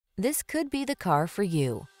This could be the car for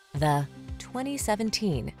you. The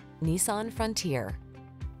 2017 Nissan Frontier.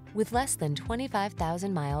 With less than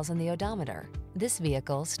 25,000 miles on the odometer, this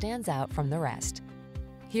vehicle stands out from the rest.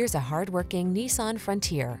 Here's a hard-working Nissan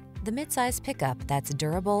Frontier, the midsize pickup that's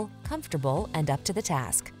durable, comfortable, and up to the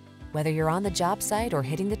task. Whether you're on the job site or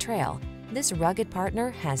hitting the trail, this rugged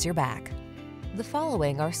partner has your back. The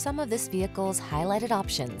following are some of this vehicle's highlighted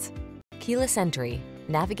options: keyless entry,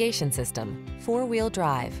 navigation system, four-wheel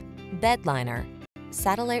drive, bed liner,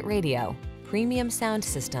 satellite radio, premium sound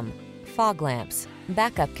system, fog lamps,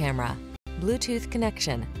 backup camera, Bluetooth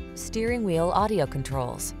connection, steering wheel audio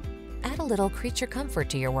controls. Add a little creature comfort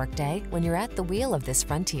to your workday when you're at the wheel of this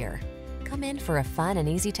Frontier. Come in for a fun and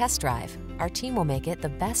easy test drive. Our team will make it the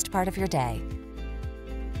best part of your day.